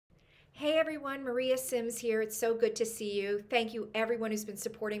Hey everyone, Maria Sims here. It's so good to see you. Thank you everyone who's been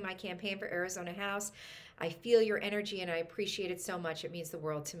supporting my campaign for Arizona House. I feel your energy and I appreciate it so much. It means the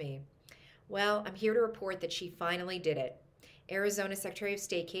world to me. Well, I'm here to report that she finally did it. Arizona Secretary of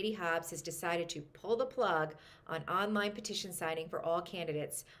State Katie Hobbs has decided to pull the plug on online petition signing for all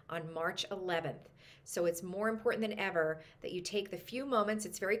candidates on March 11th. So it's more important than ever that you take the few moments.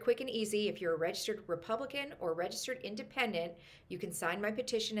 It's very quick and easy. If you're a registered Republican or registered independent, you can sign my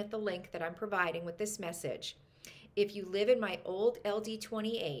petition at the link that I'm providing with this message. If you live in my old LD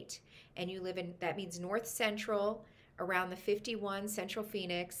 28 and you live in, that means North Central, around the 51 Central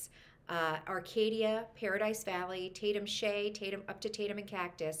Phoenix, Arcadia, Paradise Valley, Tatum Shea, Tatum up to Tatum and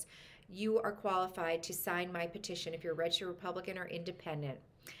Cactus, you are qualified to sign my petition if you're a registered Republican or independent.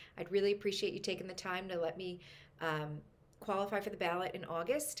 I'd really appreciate you taking the time to let me qualify for the ballot in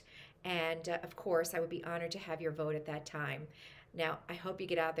August. And of course, I would be honored to have your vote at that time. Now, I hope you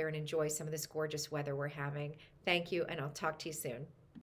get out there and enjoy some of this gorgeous weather we're having. Thank you, and I'll talk to you soon.